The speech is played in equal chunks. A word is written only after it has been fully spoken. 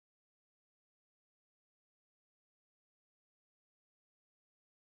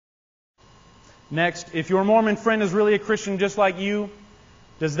Next, if your Mormon friend is really a Christian just like you,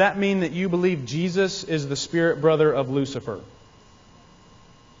 does that mean that you believe Jesus is the spirit brother of Lucifer?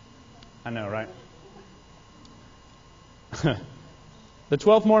 I know, right? The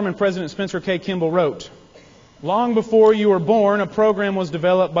 12th Mormon President Spencer K. Kimball wrote, "Long before you were born, a program was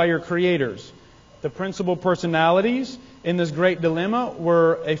developed by your creators. The principal personalities in this great dilemma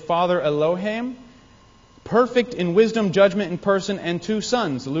were a Father Elohim, perfect in wisdom, judgment, and person, and two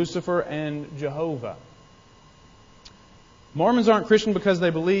sons, Lucifer and Jehovah." Mormons aren't Christian because they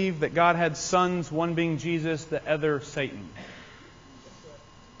believe that God had sons, one being Jesus, the other Satan.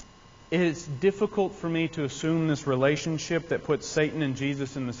 It is difficult for me to assume this relationship that puts Satan and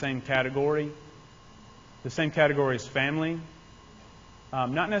Jesus in the same category. The same category as family.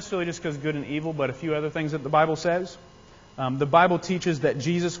 Not necessarily just because good and evil, but a few other things that the Bible says. The Bible teaches that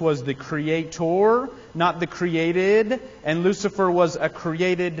Jesus was the creator, not the created, and Lucifer was a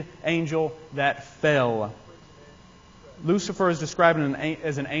created angel that fell. Lucifer is described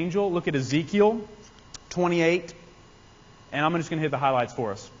as an angel. Look at Ezekiel 28, and I'm just going to hit the highlights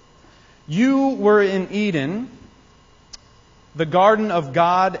for us. You were in Eden, the garden of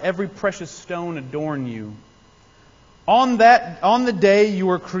God. Every precious stone adorn you. On the day you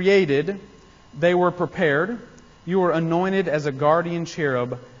were created, they were prepared. You were anointed as a guardian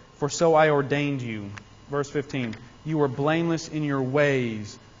cherub, for so I ordained you. Verse 15. You were blameless in your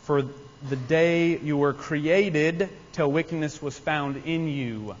ways, for the day you were created, till wickedness was found in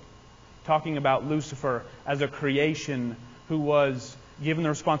you. Talking about Lucifer as a creation who was given the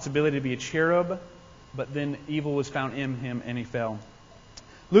responsibility to be a cherub, but then evil was found in him and he fell.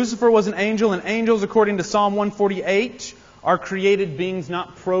 Lucifer was an angel, and angels, according to Psalm 148, are created beings,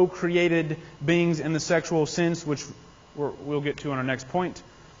 not procreated beings in the sexual sense, which we'll get to on our next point.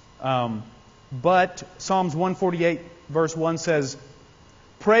 But Psalms 148 verse 1 says,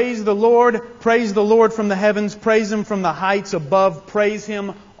 praise the Lord from the heavens, praise Him from the heights above, praise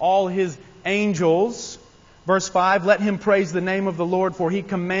Him, all His angels. Verse 5, let him praise the name of the Lord, for He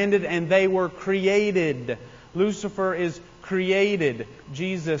commanded and they were created. Lucifer is created.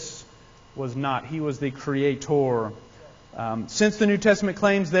 Jesus was not. He was the creator. Since the New Testament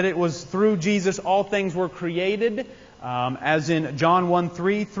claims that it was through Jesus all things were created, as in John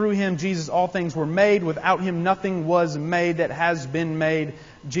 1:3, through Him, Jesus, all things were made. Without Him, nothing was made that has been made.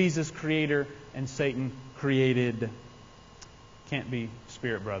 Jesus, creator, and Satan, created. Can't be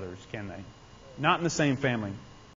spirit brothers, can they? Not in the same family.